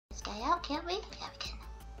can't we? Yeah, we can.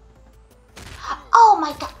 Oh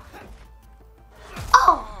my god.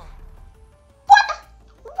 Oh.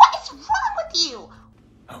 What is wrong with you?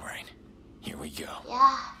 Alright, here we go.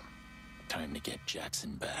 Yeah. Time to get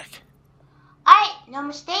Jackson back. Alright, no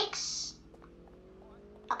mistakes.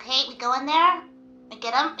 Okay, we go in there, we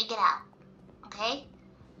get him, we get out. Okay?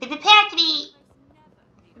 Be prepared to be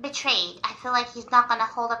betrayed. I feel like he's not gonna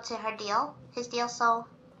hold up to his deal, so...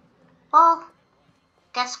 Well,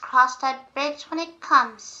 guess cross that bridge when it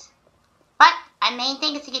comes. But our main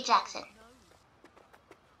thing is to get Jackson.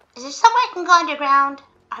 Is there somewhere I can go underground?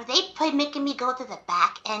 Are they making me go through the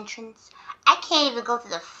back entrance? I can't even go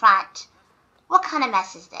through the front. What kind of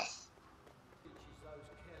mess is this?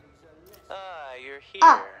 Ah, you're here.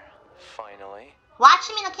 Oh. Finally.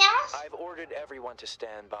 Watching me on the cameras? I've ordered everyone to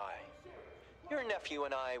stand by. Your nephew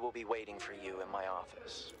and I will be waiting for you in my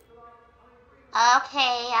office.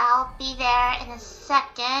 Okay, I'll be there in a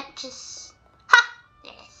second. Just... Ha!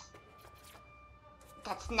 There it is.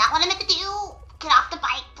 That's not what I meant to do. Get off the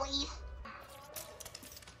bike, please.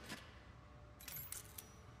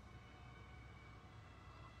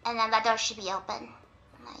 And then that door should be open.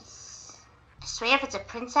 Nice. I swear if it's a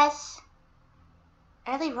princess.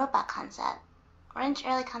 Early robot concept. Orange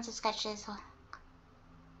early concept sketches.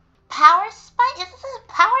 Power spike? Is this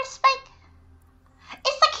a power spike?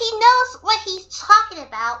 It's like he knows what he's talking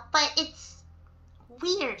about, but it's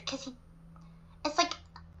weird because it's like,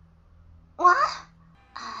 what?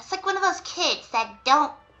 It's like one of those kids that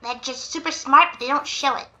just super smart, but they don't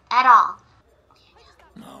show it at all.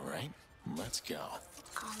 Alright, let's go.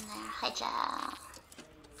 Go in there, hijack.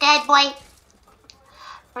 Dead boy.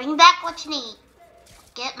 Bring back what you need.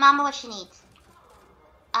 Get mama what she needs.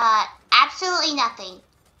 Absolutely nothing.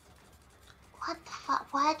 What the fuck?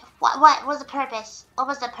 What was the purpose? What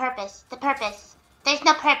was the purpose? The purpose. There's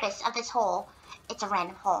no purpose of this hole. It's a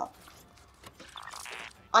random hole.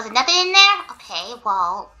 Was there nothing in there? Okay,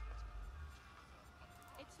 well.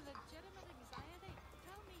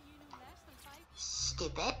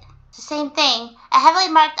 Stupid. It's the same thing. A heavily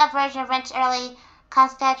marked up version of Rent's early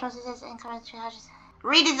constant income charges.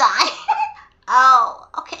 Redesign. Oh,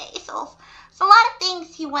 okay. So a lot of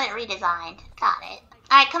things he wanted redesigned. Got it.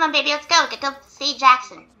 Alright, come on, baby, let's go. Get to see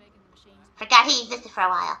Jackson. Forgot he existed for a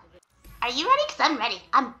while. Are you ready? Because I'm ready.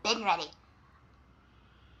 I'm been ready.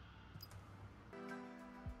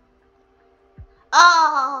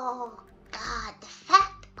 Oh, God.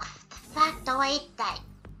 The way that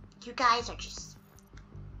you guys are just...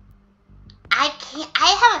 I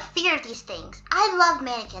have a fear of these things. I love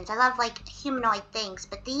mannequins. I love, like, humanoid things.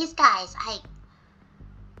 But these guys,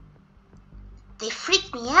 they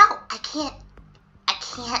freak me out.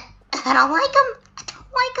 I don't like them. I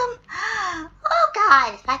don't like them. Oh,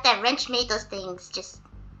 God. The fact that Wrench made those things just...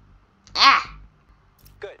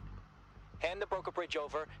 Good. Hand the broker bridge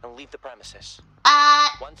over and leave the premises.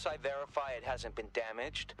 Once I verify it hasn't been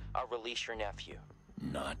damaged, I'll release your nephew.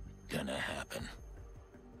 Not gonna happen.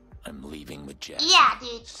 I'm leaving with Jackson. Yeah,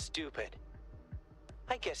 dude. Stupid.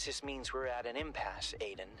 I guess this means we're at an impasse,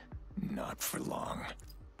 Adien. Not for long.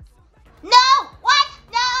 No! What?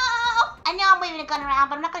 No! I know I'm waving a gun around,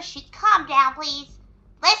 but I'm not gonna shoot. Calm down, please.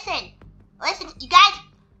 Listen, you guys.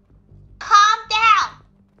 Calm down.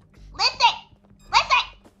 Listen.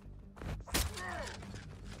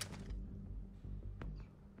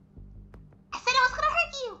 I said I was gonna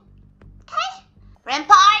hurt you. Okay?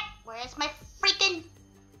 Rampart, where's my freaking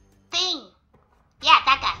thing? Yeah,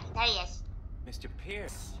 that guy. There he is. Mr.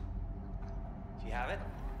 Pierce. Do you have it?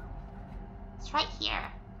 It's right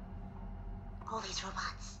here. Oh, these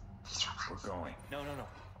robots. We're going. No.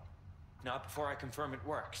 Not before I confirm it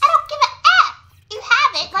works. I don't give a F! You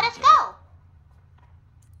have it, let us go!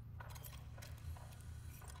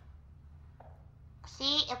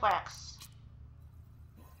 See, it works.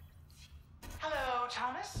 Hello,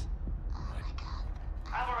 Thomas. Oh my god.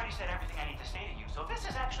 I've already said everything I need to say to you, so this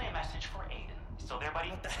is actually a message for Adien. Still there,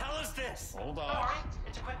 buddy? What the hell is this? Hold Don't on. worry,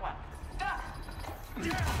 it's a quick one. Stop! Oh my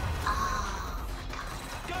god.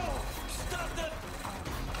 Go! Stop them!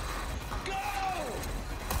 Go!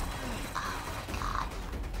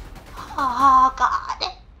 Oh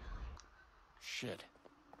god. Shit.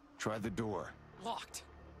 Try the door. Locked.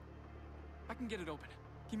 I can get it open.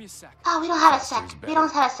 Give me a sec. Oh, we don't have a set. We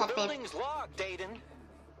don't have a set, The babe. building's locked, Adien.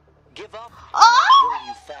 Give up. Oh! Kill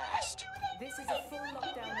you fast. This is a full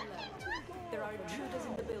lockdown alert. There are intruders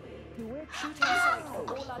in the building. Shoot inside for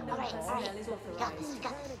all unknown personnel is authorized. We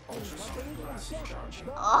got this.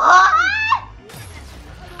 Oh!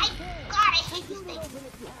 God, I hate these things.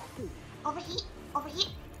 Overheat.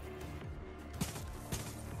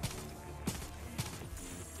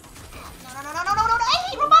 No, I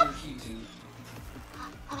hate robots.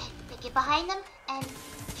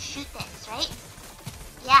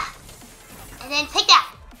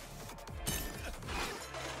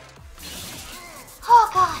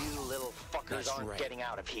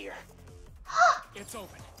 It's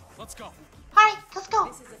open. Let's go. Alright, let's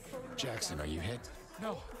go. Jackson, are you hit?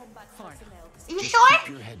 No, fine. Are you Just sure? keep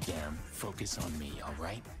your head down. Focus on me,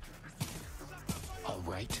 alright?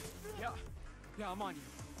 Alright? Yeah, I'm on you.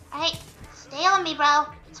 Alright, stay on me, bro.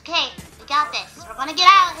 It's okay. We got this. We're gonna get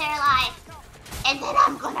out of here alive. And then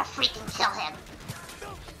I'm gonna freaking kill him.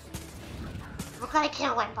 We're gonna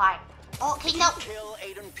kill one part. Okay, no. Kill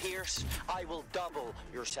Aiden Pierce, I will double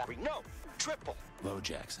your salary. No, triple. Low,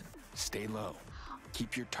 Jackson. Stay low.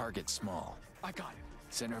 Keep your target small. I got it.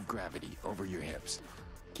 Center of gravity over your hips.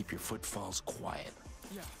 Keep your footfalls quiet.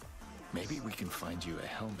 Yeah. Maybe we can find you a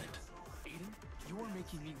helmet. Aiden, you are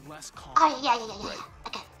making me less calm. Oh, yeah. Right.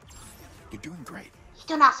 Okay. You're doing great. You're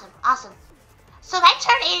doing awesome. Awesome. So if I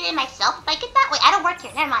turn Aiden in myself, if I get that? Wait, I don't work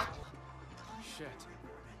here. Never mind. Shit.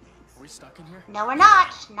 Are we stuck in here? No, we're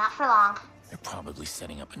not. Not for long. They're probably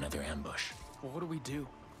setting up another ambush. Well, what do we do?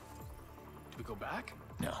 Do we go back?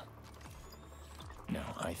 No. No,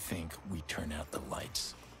 I think we turn out the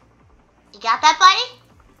lights. You got that, buddy?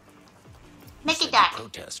 Make You it said you dark.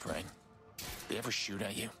 protest, right? They ever shoot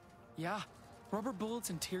at you? Yeah. Rubber bullets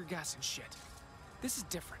and tear gas and shit. This is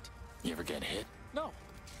different. You ever get hit? No.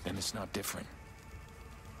 Then it's not different.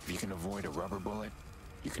 If you can avoid a rubber bullet,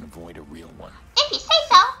 you can avoid a real one. If you say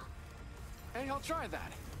so. Hey, I'll try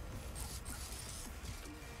that.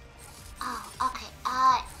 Oh, okay.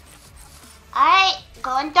 Alright,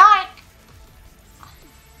 going dark.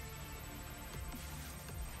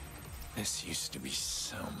 This used to be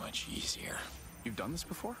so much easier. You've done this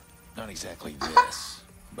before? Not exactly this,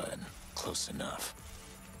 but close enough.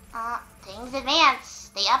 Things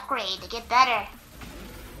advance. They upgrade. They get better.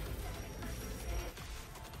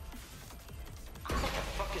 What the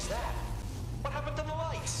fuck is that? What happened to the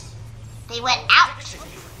lights? They went out. You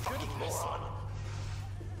fucking moron.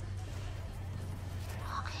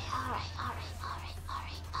 Okay, alright.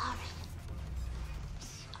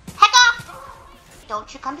 Heck off!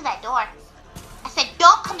 Don't you come to that door. I said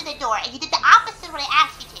don't come to the door, and you did the opposite of what I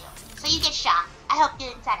asked you to. So you get shot. I hope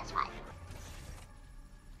you're satisfied.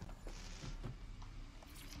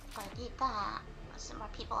 Gonna need that. Some more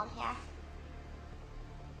people in here.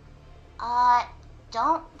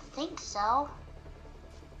 Don't think so.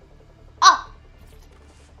 Oh!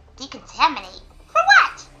 Decontaminate? For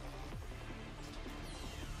what?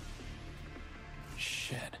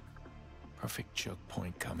 Shit. Perfect choke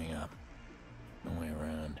point coming up. No way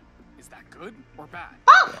around. Is that good or bad?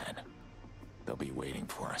 Bad. They'll be waiting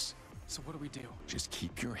for us. So what do we do? Just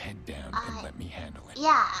keep your head down and let me handle it.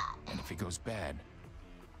 Yeah. And if it goes bad,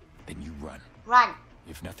 then you run. Run.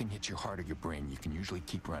 If nothing hits your heart or your brain, you can usually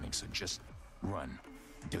keep running, so just run.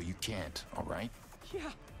 Until you can't, alright?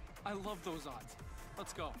 Yeah. I love those odds.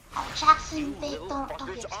 Let's go. Oh, Jackson, they Little don't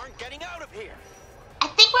fuckers get... aren't getting out of here. I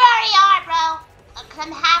think we already are, bro. Cause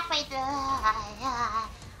I'm halfway through. Ah!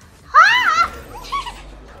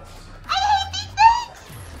 I hate these things.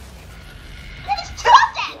 There's two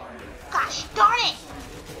of them. Gosh darn it.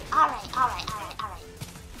 Alright.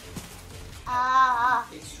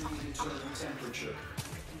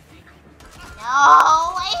 No,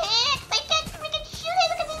 I hate it. They can shoot it.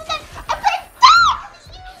 Look at these guys. I put it down.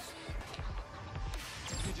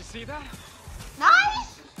 Did you see that?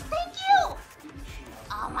 Nice. Thank you.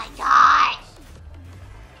 Oh my god.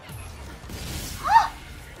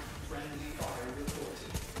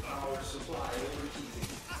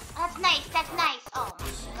 That's nice.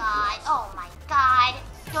 Oh my god.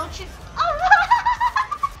 Don't you...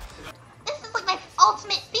 This is like my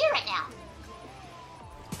ultimate fear right now.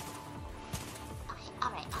 Okay,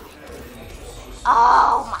 alright.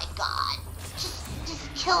 Oh my god.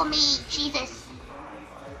 Just kill me, Jesus.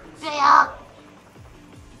 Yeah.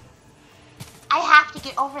 I have to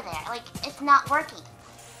get over there. Like, it's not working.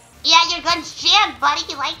 Yeah, your gun's jammed, buddy.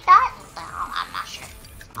 You like that? Oh, I'm not sure.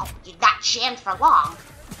 Oh, you're not jammed for long.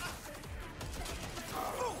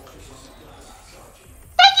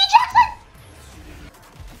 Thank you, Jackson!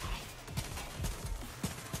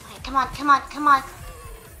 Okay, come on.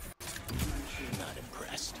 Not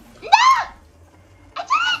impressed. No! I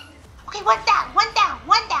did it! Okay, one down.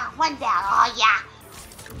 Oh, yeah.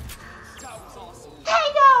 That was awesome. I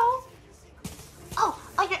know.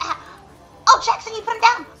 Oh, you're at... Oh, Jackson, you put him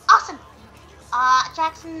down. Awesome.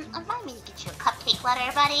 Jackson, remind me to get you a cupcake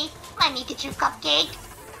letter, buddy. Remind me to get you a cupcake.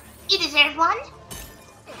 You deserve one.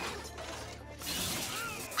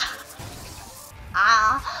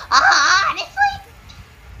 Honestly?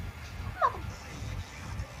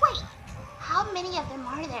 Wait, how many of them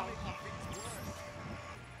are there in here?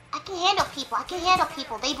 I can handle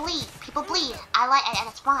people. They bleed. People bleed. I like it, and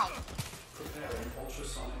it's fine.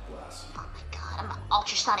 Oh my god, I'm an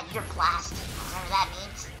ultrasonic blast. Whatever that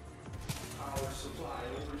means.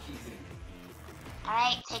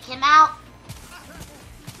 Alright, take him out.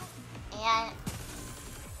 And...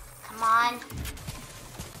 come on.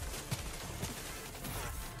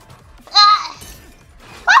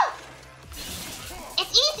 Woo!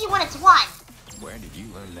 It's easy when it's one. Where did you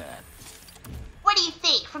learn that? What do you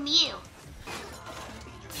think? From you?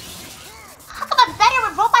 How come I'm better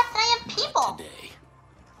with robots than I am people? Today.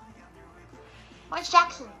 Where's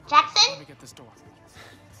Jackson? Jackson? Let me get this door.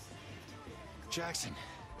 Jackson.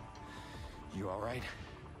 You alright?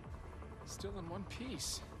 Still in one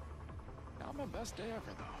piece. Not my best day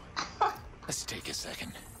ever, though. Let's take a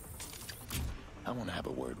second. I want to have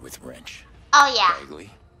a word with Wrench. Oh, yeah. Bagley.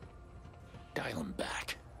 Dial him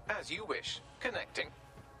back. As you wish. Connecting.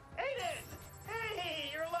 Aiden! Hey,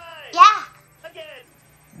 you're alive! Yeah. Again!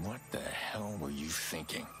 What the hell were you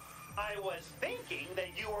thinking? I was thinking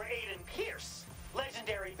that you were Aiden Pierce,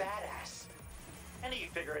 legendary badass. And you'd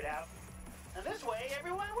figure it out. And this way,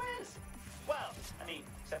 everyone wins. Well, I mean,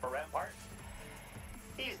 except for Rampart.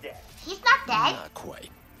 He's dead. He's not dead. Not quite.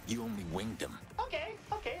 You only winged him. Okay,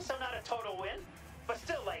 so not a total win, but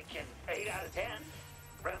still like an 8 out of 10.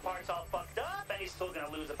 Rampart's all fucked up, and he's still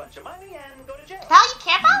gonna lose a bunch of money and go to jail. Is that all you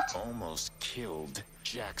care about? Almost killed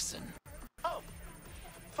Jackson. Oh,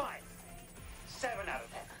 fine. 7 out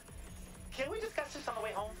of 10. Can we discuss this on the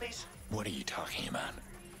way home, please? What are you talking about?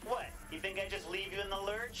 What? You think I just leave you in the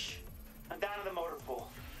lurch? I'm down in the motor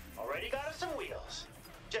pool. Already got us some wheels.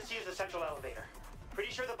 Just use the central elevator.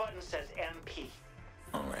 Pretty sure the button says MP.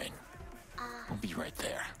 Alright. I'll be right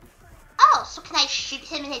there. Oh, so can I shoot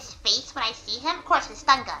him in his face when I see him? Of course, with a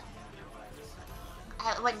stun gun.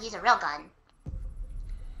 I wouldn't use a real gun.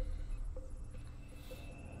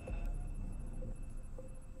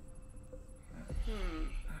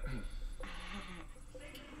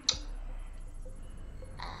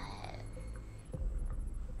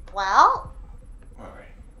 Well?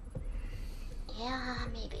 Yeah,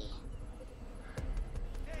 maybe.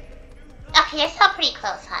 Okay, you're still pretty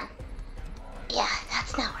close, hon. Yeah,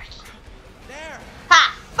 that's not working. There!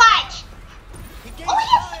 Ha! Fudge! Oh, he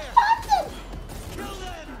has six Johnson! Kill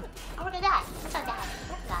them! Oh, we're gonna die. We're gonna die.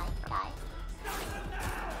 Let's die. Die.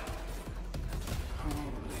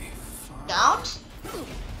 Holy fuck. Don't.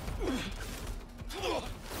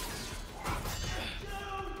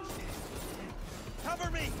 Cover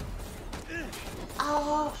me!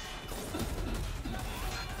 Oh.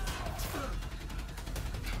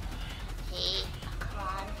 Okay, come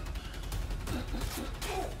on.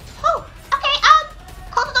 Oh, okay,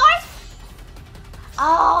 close the doors.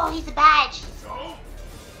 Oh, he's a badge.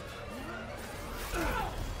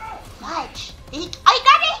 Fudge. Oh, he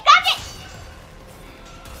grabbed it, he grabbed it!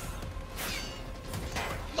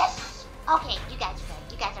 Yes! Okay, you guys are good.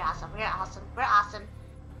 You guys are awesome. We're awesome. We're awesome.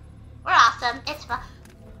 We're awesome. It's fun.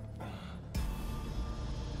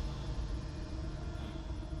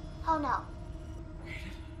 Oh no.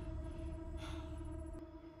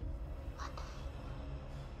 What the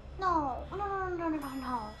No.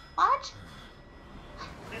 No. What?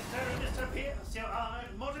 Mr. Pierce, your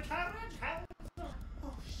armored motor carriage has...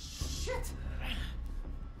 Oh, shit!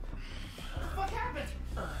 What happened?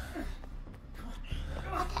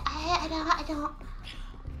 I don't...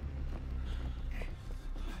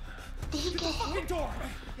 Did he get hit? Door!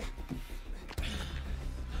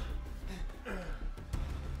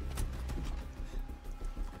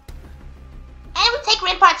 And we take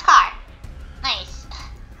Rampart's car. Nice.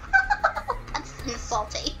 That's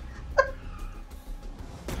insulting.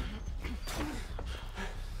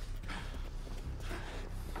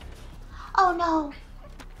 Oh no.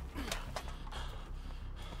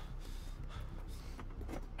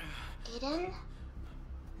 Aiden?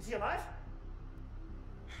 Is he alive?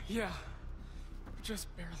 Yeah.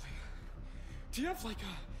 Just barely. Do you have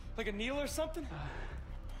like a needle or something?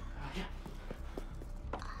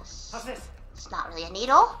 How's this? It's not really a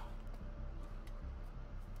needle.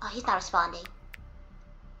 Oh, he's not responding.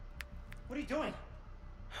 What are you doing?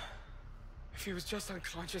 If he was just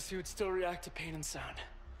unconscious, he would still react to pain and sound.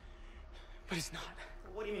 But he's not.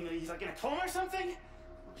 What do you mean? He's like in a coma or something?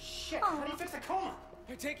 Oh, shit. How do you fix a coma?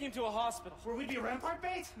 They're taking him to a hospital. Where we'd be Rampart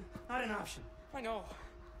bait? Not an option. I know.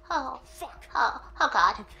 Oh. Fuck. Oh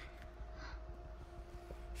God. Okay.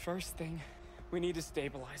 First thing, we need to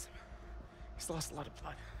stabilize him. He's lost a lot of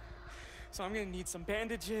blood. So I'm gonna need some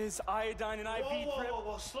bandages, iodine, and IV drip.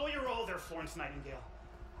 Whoa. Slow your roll there, Florence Nightingale.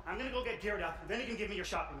 I'm gonna go get geared up, and then you can give me your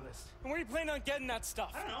shopping list. And where are you planning on getting that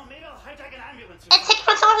stuff? I don't know, maybe I'll hijack an ambulance or And something. take it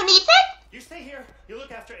from someone who needs it? You stay here, you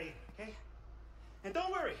look after Aiden, okay? And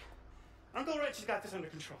don't worry, Uncle Rich has got this under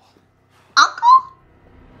control. Uncle?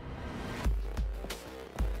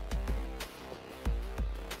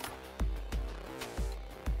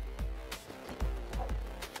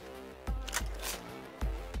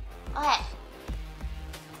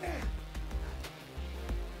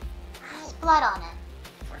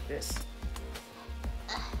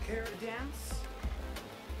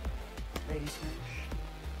 Ladies Wrench.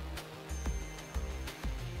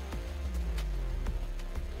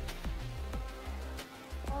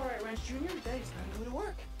 Alright, Wrench Jr., Daddy's gotta go to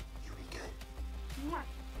work. You'll be good. Mwah.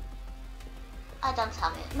 Don't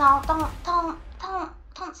tell me. No,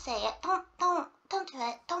 don't say it. Don't do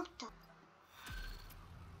it. Don't do it.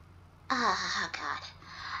 Oh, God.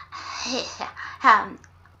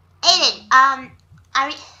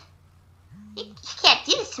 Adien, you can't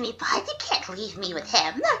do this to me, bud. You can't leave me with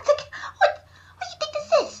him. No, what do you think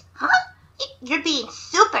this is, huh? You're being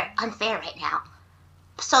super unfair right now.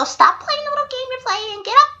 So stop playing the little game you're playing and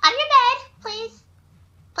get up out of your bed, please.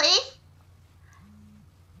 Please?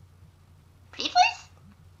 Pretty please?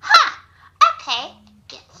 Huh. Okay.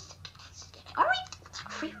 Alright.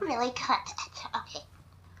 We really cut. Okay.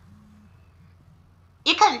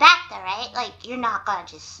 You're coming back though, right? Like, you're not gonna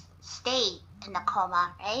just stay in the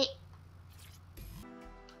coma, right?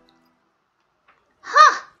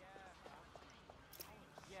 Huh.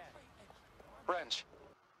 Wrench,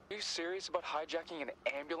 are you serious about hijacking an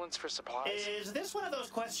ambulance for supplies? Is this one of those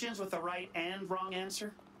questions with the right and wrong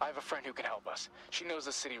answer? I have a friend who can help us. She knows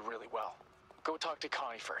the city really well. Go talk to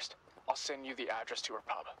Connie first. I'll send you the address to her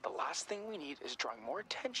pub. The last thing we need is drawing more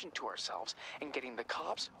attention to ourselves and getting the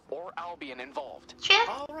cops or Albion involved. True.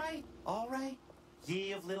 All right.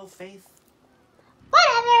 Ye of little faith.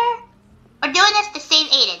 Whatever. We're doing this to save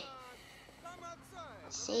Adien.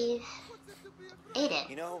 Save Adien.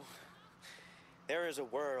 You know, there is a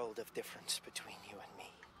world of difference between you and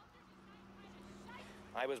me.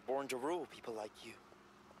 I was born to rule people like you.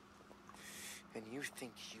 And you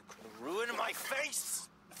think you can ruin my face?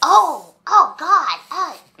 Oh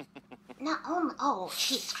God. Not only. Oh,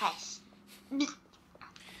 Jesus Christ.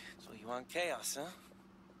 So you want chaos, huh?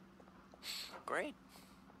 Great.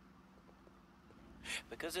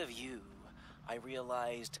 Because of you, I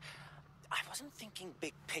realized I wasn't thinking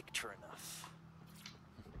big picture enough.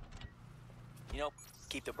 You know,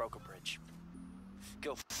 keep the broker bridge.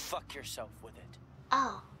 Go fuck yourself with it.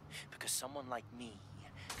 Oh. Because someone like me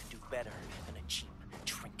can do better than a cheap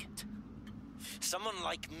trinket. Someone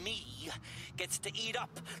like me gets to eat up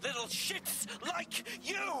little shits like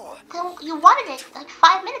you! You wanted it like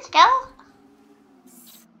 5 minutes ago.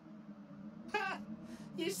 Ha!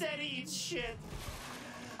 You said eat shit.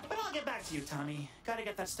 But I'll get back to you, Tommy. Gotta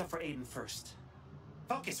get that stuff for Adien first.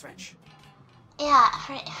 Focus, Wrench. Yeah,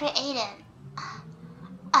 for Adien.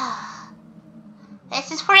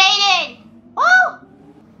 This is for Adien. Woo!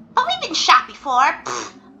 But we've been shot before.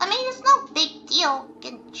 Pfft. I mean, it's no big deal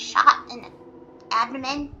getting shot in the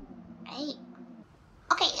abdomen, right?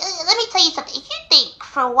 Okay, let me tell you something. If you think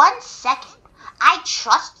for 1 second I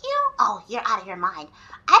trust you, oh, you're out of your mind.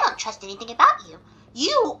 I don't trust anything about you.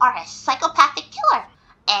 You are a psychopathic killer.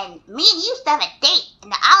 And me and you used to have a date in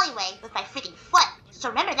the alleyway with my freaking foot. So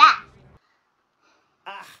remember that.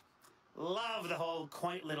 Love the whole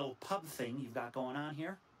quaint little pub thing you've got going on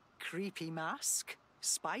here. Creepy mask,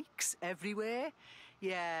 spikes everywhere.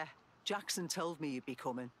 Yeah, Jackson told me you'd be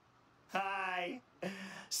coming. Hi.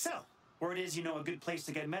 So, word is you know a good place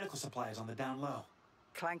to get medical supplies on the down low.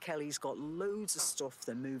 Clan Kelly's got loads of stuff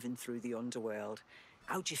they're moving through the underworld.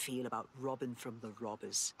 How'd you feel about robbing from the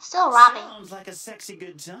robbers? Still robbing. Sounds like a sexy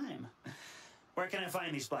good time. Where can I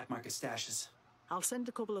find these black market stashes? I'll send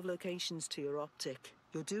a couple of locations to your optic.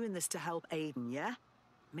 You're doing this to help Adien, yeah?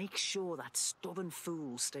 Make sure that stubborn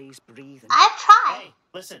fool stays breathing. I've tried. Hey,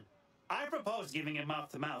 listen. I proposed giving it mouth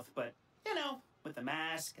to mouth, but, you know, with the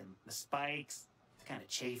mask and the spikes, it's kind of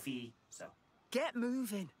chafy, so. Get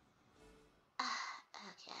moving.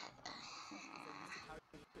 Okay,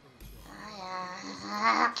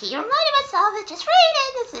 keep reminding myself it's just for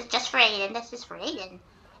Adien. This is just for Adien. This is for Adien.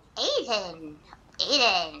 Adien.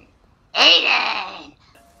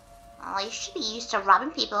 Oh, you should be used to robbing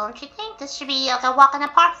people, don't you think? This should be like a walk in the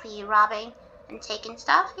park for you, robbing and taking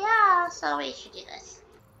stuff. Yeah, so we should do this.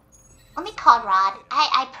 Let me call Rod.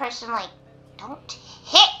 I personally don't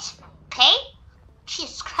hit, okay?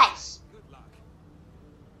 Jesus Christ.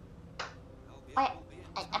 Wait,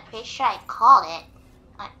 I'm pretty sure I called it.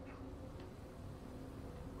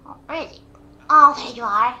 Oh, where is he? Oh, there you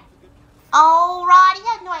are. Oh, Rod, you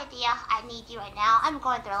have no idea. I need you right now. I'm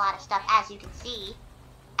going through a lot of stuff, as you can see.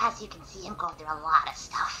 As you can see, I'm going through a lot of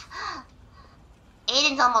stuff.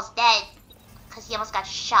 Aiden's almost dead, because he almost got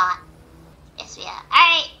shot. Yes, we are.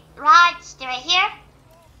 Alright, Rod, stay right here.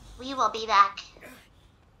 We will be back.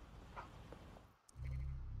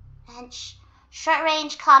 Wrench. Short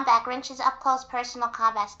range combat. Wrench is up close personal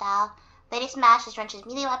combat style. Lady Smash is Wrench's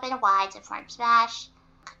melee weapon. Wides and form smash.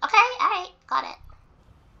 Okay, alright, got it.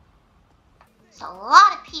 It's a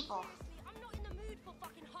lot of people.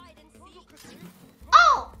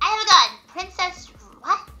 Oh, I have a gun.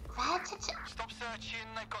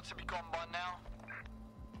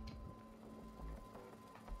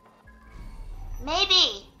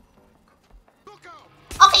 Maybe.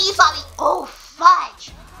 Okay, you saw me. Oh,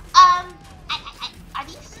 fudge. Are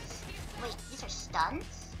these... Wait, these are stuns?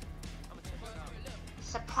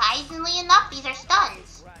 Surprisingly enough, these are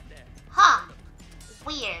stuns. Huh.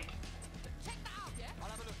 Weird.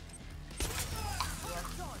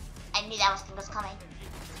 I knew that was coming.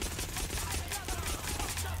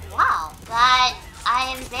 Wow, but I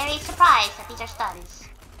am very surprised that these are stuns.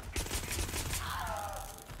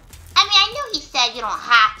 I mean, I know he said you don't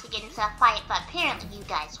have to get into a fight, but apparently you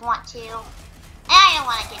guys want to. And I don't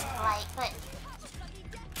want to get into a fight, but...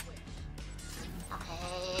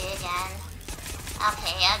 Okay, again.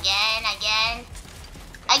 Okay, again.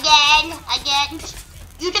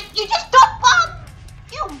 You just don't bump!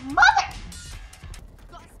 You mother!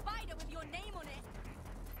 Got a spider with your name on it.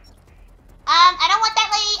 I don't want that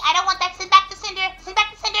lady. I don't want that. Send back to Cinder.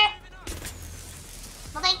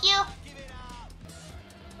 No, thank you.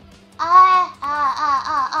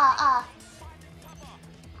 Oh,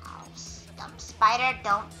 stump spider,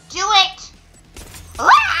 don't do it.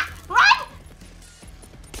 Ah! Run!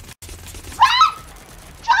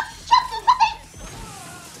 Jump to something!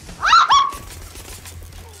 Ah!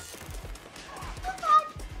 Oh, God.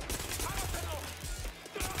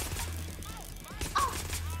 Oh,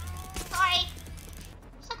 sorry.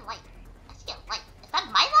 Who's that light? I see a light. Is that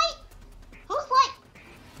my light? Whose light?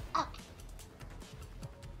 Oh.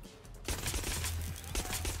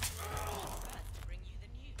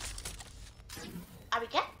 Are we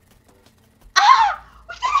good? Ah!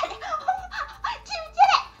 We did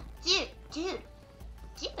it! Dude, we did it!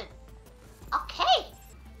 Dude. Okay.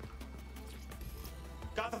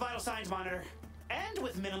 Got the vital signs monitor. And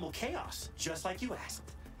with minimal chaos, just like you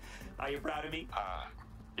asked. Are you proud of me?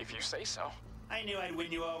 If you say so. I knew I'd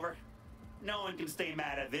win you over. No one can stay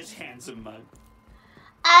mad at this handsome mug.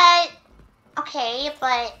 Okay,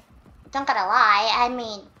 but don't gotta lie. I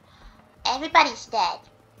mean, everybody's dead.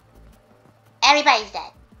 Everybody's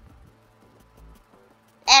dead.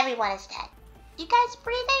 Everyone is dead. You guys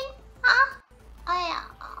breathing? Huh?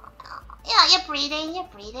 Yeah, you're breathing.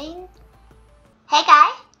 Hey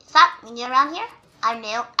guy, what's up? You new around here? I'm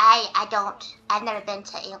new. I've never been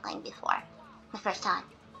to Inkling before. My first time.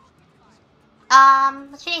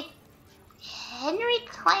 What's your name? Henry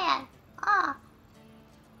Clan. Ah.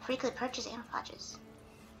 Frequently purchase camouflages.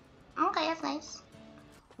 Okay, that's nice.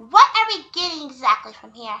 What are we getting exactly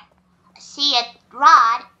from here? I see a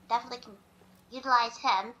rod. Definitely can utilize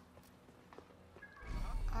him.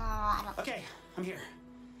 I don't... Okay, I'm here.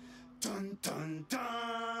 Dun dun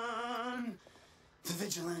dun! The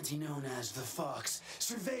vigilante known as the Fox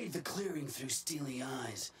surveyed the clearing through steely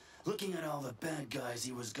eyes, looking at all the bad guys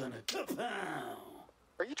he was gonna kapow!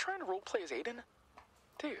 Are you trying to roleplay as Adien?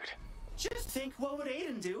 Dude. Just think, what would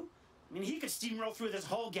Adien do? I mean, he could steamroll through this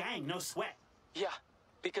whole gang, no sweat. Yeah,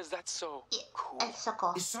 because that's so cool. It's so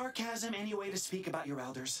cool. Is sarcasm any way to speak about your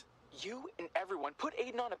elders? You and everyone put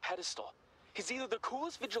Adien on a pedestal. He's either the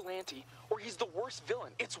coolest vigilante or he's the worst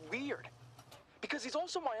villain. It's weird. Because he's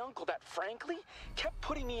also my uncle that, frankly, kept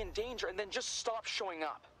putting me in danger and then just stopped showing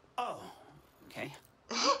up. Oh, okay.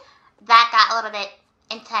 That got a little bit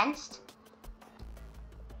intense.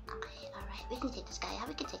 Okay, alright. We can take this guy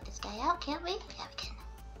out. Can't we? Yeah, we can.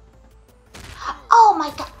 Oh my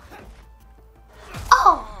god.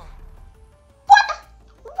 Oh.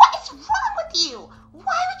 What is wrong with you? Why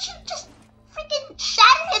would you just freaking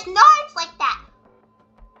shatter his nards like that?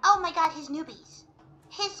 Oh my god, his newbies.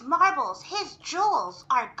 His marbles, his jewels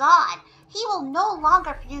are gone. He will no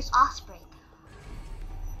longer produce offspring.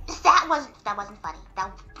 That wasn't funny. I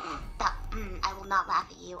will not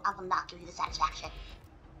laugh at you. I will not give you the satisfaction.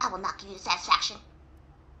 I will not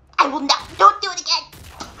Don't do it again.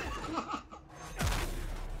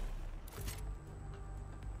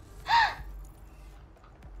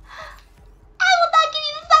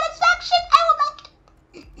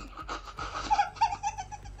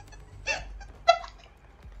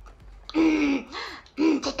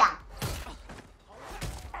 Take down.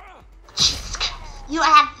 Jesus Christ. You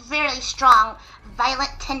have very strong,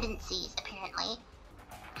 violent tendencies, apparently.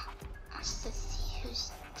 Let's see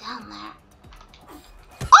who's down there.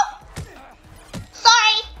 Oh!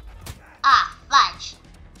 Sorry! Ah, fudge.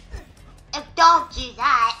 Don't do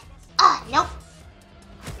that. Nope.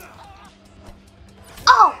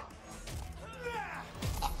 Oh!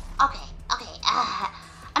 Okay.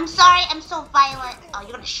 I'm sorry, I'm so violent. Oh,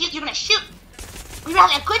 you're gonna shoot. We were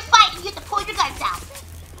having a good fight and you get to pull your guns out.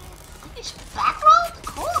 You just back roll?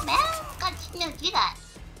 Cool, man. God, you didn't do that.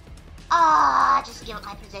 Just give up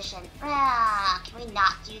my position. Can we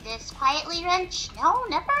not do this quietly, Wrench? No,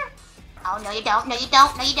 never? Oh, no you don't.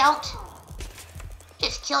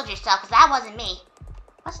 just killed yourself, because that wasn't me.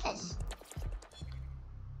 What's this?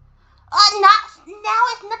 Now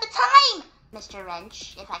is not the time, Mr.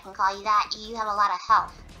 Wrench, if I can call you that. You have a lot of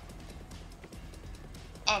health.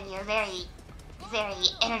 And you're very, very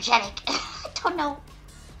energetic. I don't know.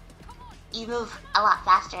 You move a lot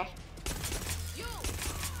faster.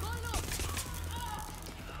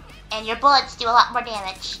 And your bullets do a lot more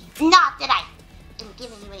damage. Not that I am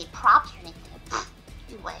giving you any props or anything.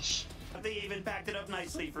 You wish. They even packed it up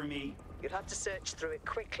nicely for me. You'd have to search through it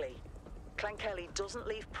quickly. Clan Kelly doesn't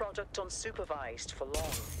leave product unsupervised for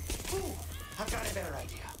long. Ooh, I've got a better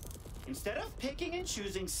idea. Instead of picking and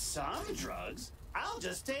choosing some drugs, I'll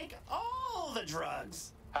just take all the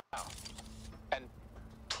drugs. Ow. And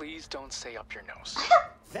please don't say up your nose.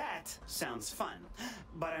 That sounds fun,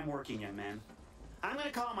 but I'm working, young man. I'm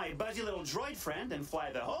gonna call my buzzy little droid friend and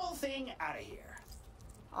fly the whole thing out of here.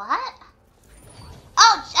 What?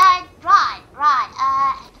 Oh, Rod.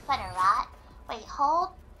 I have to find a Rod. Wait,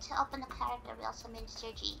 hold to open the character wheel. So maybe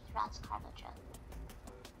Sergi, Rod's cargo truck.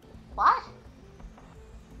 What?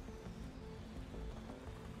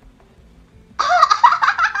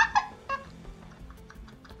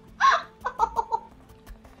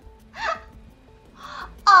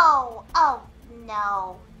 Oh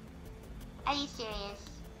no. Are you serious?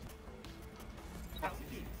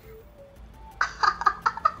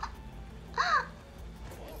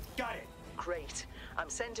 Got it. Great. I'm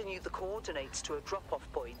sending you the coordinates to a drop-off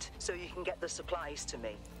point so you can get the supplies to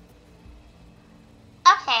me.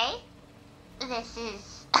 Okay. This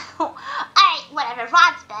is... Alright, whatever.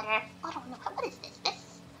 Rod's better. I don't know. What is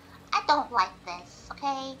this? I don't like this,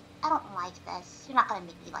 okay? I don't like this. You're not gonna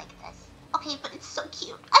make me like this. Okay, but it's so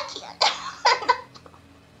cute. I can't.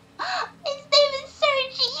 His name is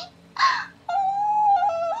Sergi. I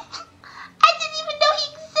didn't even know he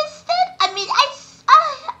existed. I mean,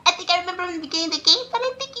 I think I remember him in the beginning of the game, but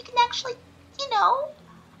I think you can actually, you know.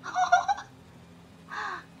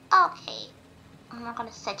 Okay. I'm not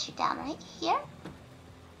gonna set you down right here.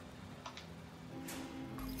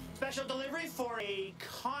 Special delivery for a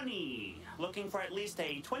Connie. Looking for at least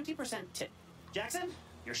a 20% tip. Jackson,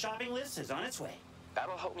 your shopping list is on its way.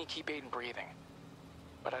 That'll help me keep Adien breathing.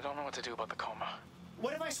 But I don't know what to do about the coma.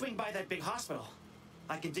 What if I swing by that big hospital?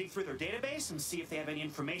 I can dig through their database and see if they have any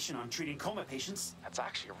information on treating coma patients. That's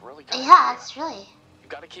actually a really good idea. Yeah, it's really... You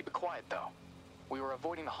gotta keep it quiet, though. We were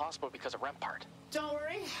avoiding the hospital because of Rempart. Don't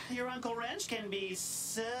worry, your Uncle Wrench can be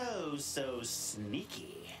so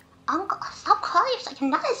sneaky. Uncle, stop calling yourself.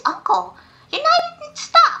 You're not his uncle. You're not even...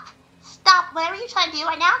 Stop. Stop. Whatever you're trying to do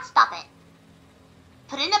right now, stop it.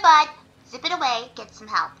 Put it in a bud. Zip it away. Get some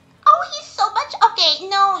help. Oh, he's so much... Okay,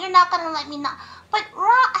 no, you're not gonna let me not... But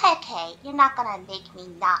Rod... Okay, you're not gonna make me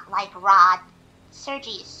not like Rod.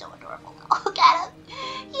 Sergi is so adorable. Look at him.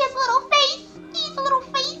 He has a little face. He's a little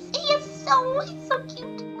face. He's so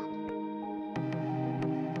cute.